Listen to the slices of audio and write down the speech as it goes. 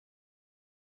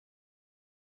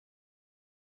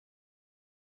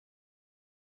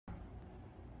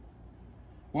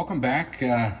Welcome back.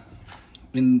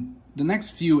 In the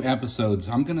next few episodes,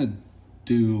 I'm going to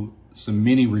do some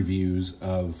mini reviews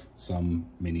of some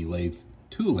mini lathe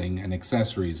tooling and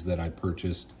accessories that I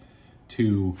purchased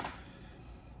to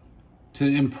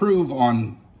improve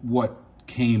on what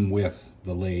came with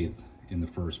the lathe in the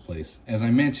first place. As I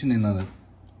mentioned in the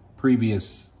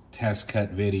previous test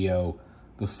cut video,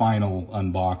 the final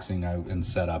unboxing and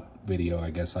setup video, I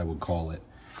guess I would call it.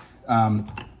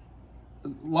 A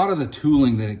lot of the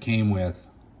tooling that it came with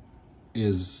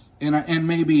is, and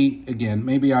maybe, again,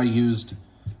 maybe I used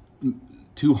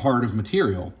too hard of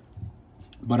material,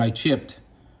 but I chipped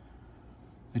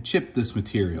this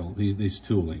material, these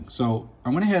tooling. So I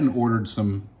went ahead and ordered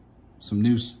some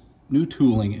new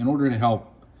tooling in order to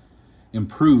help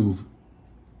improve,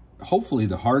 hopefully,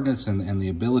 the hardness and the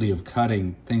ability of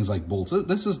cutting things like bolts.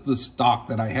 This is the stock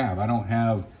that I have. I don't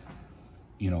have,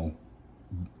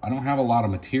 I don't have a lot of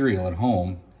material at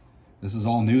home. This is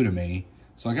all new to me,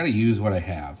 so I got to use what I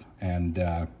have. And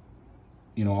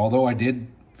although I did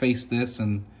face this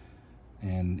and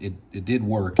it did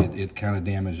work, it kind of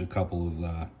damaged a couple of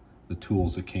the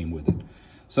tools that came with it.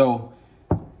 So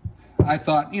I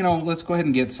thought, let's go ahead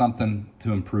and get something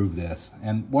to improve this.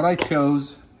 And what I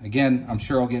chose, again, I'm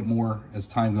sure I'll get more as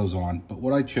time goes on, but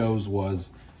what I chose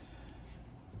was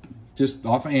just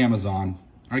off of Amazon.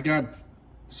 I got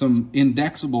some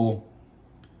indexable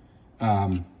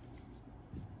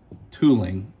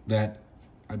tooling that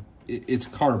it's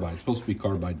carbide. It's supposed to be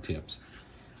carbide tips.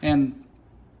 And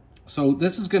so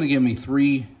this is going to give me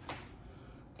three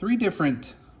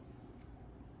different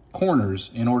corners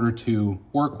in order to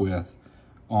work with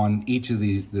on each of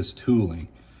this tooling.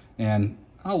 And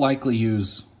I'll likely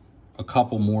use a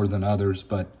couple more than others,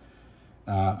 but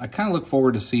I kind of look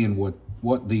forward to seeing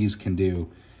what these can do.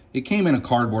 It came in a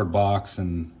cardboard box,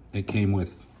 and it came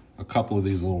with a couple of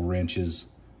these little wrenches.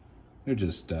 They're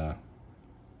just,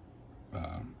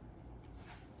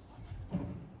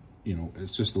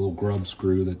 it's just a little grub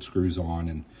screw that screws on,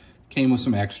 and came with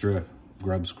some extra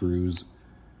grub screws.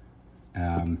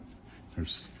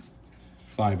 There's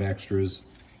 5 extras.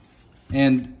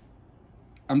 And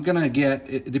I'm gonna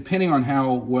get, depending on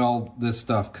how well this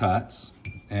stuff cuts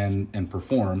and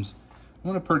performs, I'm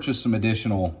gonna purchase some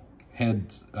additional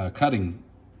head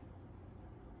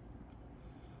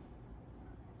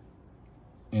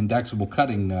indexable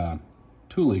cutting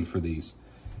tooling for these.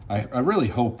 I really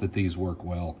hope that these work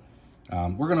well.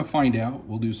 We're gonna find out.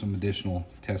 We'll do some additional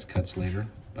test cuts later,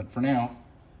 but for now,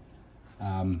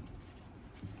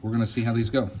 we're gonna see how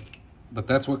these go. But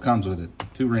that's what comes with it: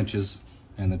 2 wrenches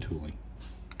and the tooling.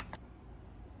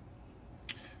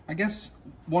 I guess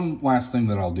one last thing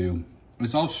that I'll do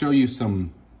is I'll show you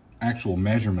some actual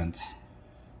measurements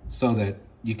so that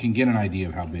you can get an idea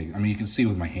of how big. I mean, you can see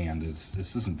with my hand,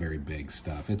 this isn't very big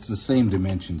stuff. It's the same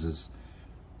dimensions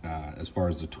as far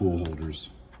as the tool holders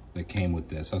that came with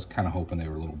this. I was kind of hoping they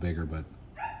were a little bigger, but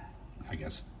I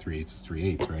guess 3/8 is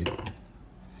 3/8, right?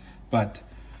 But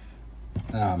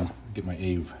get my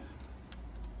AVE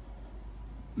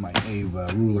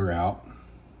ruler out,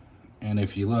 and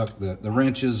if you look, the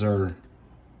wrenches are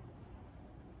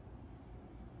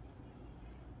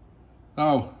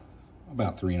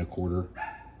about 3 1/4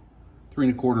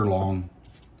 long.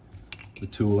 The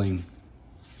tooling,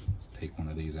 let's take one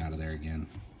of these out of there again,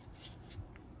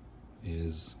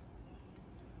 is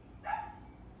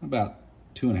about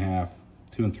 2 1/2,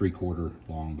 2 3/4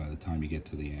 long by the time you get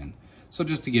to the end. So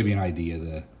just to give you an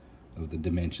idea of the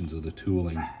dimensions of the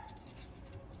tooling.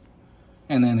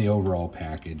 And then the overall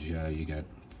package, you got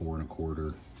 4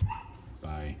 1/4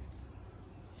 by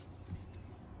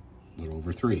a little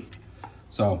over 3.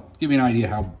 So give you an idea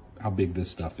how big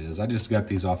this stuff is. I just got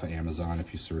these off of Amazon.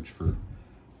 If you search for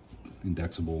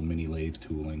indexable mini lathe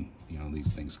tooling,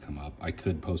 these things come up. I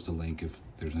could post a link if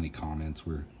there's any comments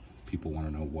where people want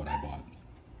to know what I bought.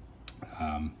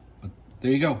 But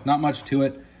there you go. Not much to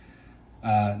it.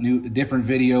 Different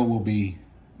video will be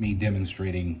me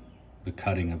demonstrating the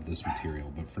cutting of this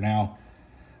material. But for now,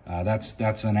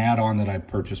 that's an add-on that I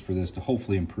purchased for this to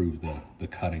hopefully improve the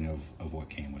cutting of what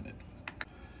came with it.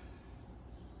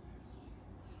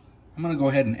 I'm going to go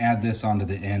ahead and add this onto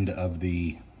the end of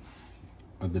the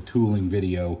tooling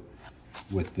video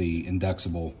with the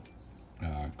indexable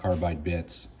carbide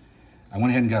bits. I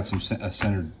went ahead and got a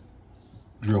centered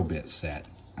drill bit set.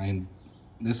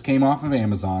 This came off of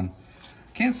Amazon.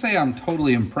 Can't say I'm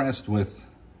totally impressed with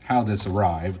how this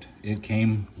arrived. It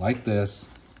came like this,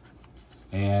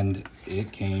 and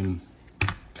it came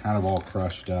kind of all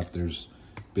crushed up. There's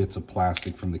bits of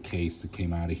plastic from the case that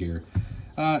came out of here.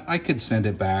 I could send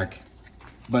it back,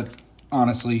 but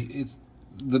honestly, it's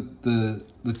the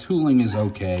tooling is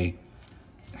okay.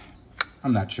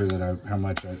 I'm not sure that how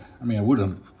much I mean, I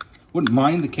wouldn't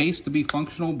mind the case to be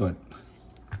functional, but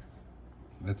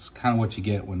that's kind of what you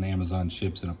get when Amazon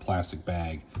ships in a plastic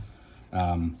bag.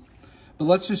 But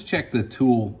let's just check the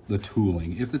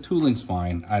tooling. If the tooling's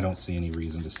fine, I don't see any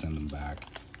reason to send them back.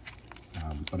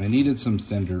 But I needed some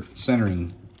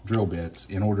centering drill bits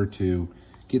in order to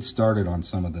get started on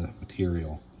some of the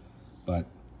material. But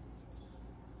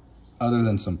other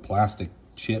than some plastic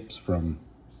chips from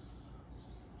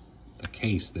the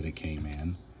case that it came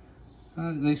in,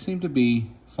 they seem to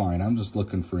be fine. I'm just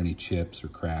looking for any chips or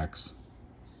cracks.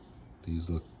 These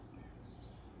look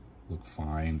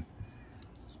fine.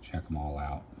 Let's check them all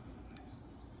out.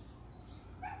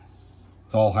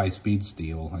 It's all high-speed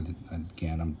steel.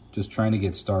 Again, I'm just trying to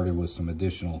get started with some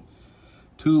additional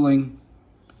tooling,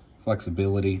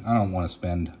 flexibility. I don't want to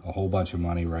spend a whole bunch of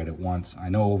money right at once. I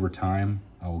know over time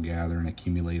I will gather and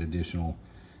accumulate additional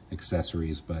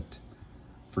accessories, but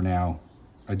for now,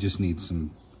 I just need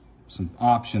some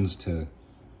options to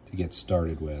get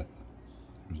started with.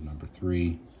 Here's number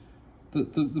 3.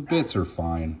 The bits are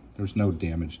fine. There's no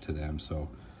damage to them, so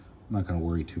I'm not going to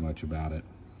worry too much about it.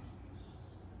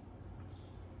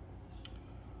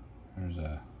 There's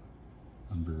a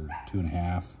number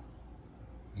 2.5.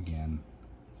 Again,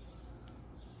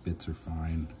 bits are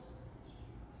fine.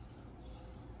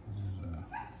 There's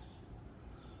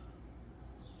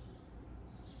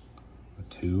a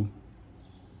 2.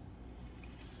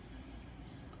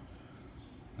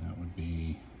 That would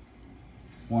be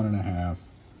 1.5.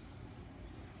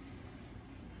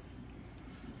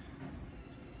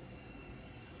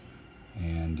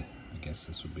 And I guess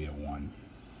this would be a 1.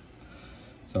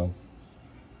 So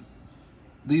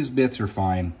these bits are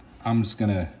fine. I'm just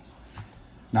gonna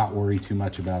not worry too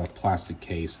much about a plastic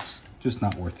case. It's just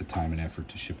not worth the time and effort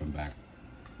to ship them back.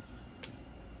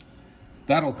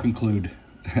 That'll conclude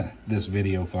this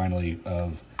video finally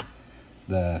of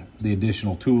the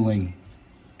additional tooling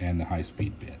and the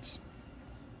high-speed bits.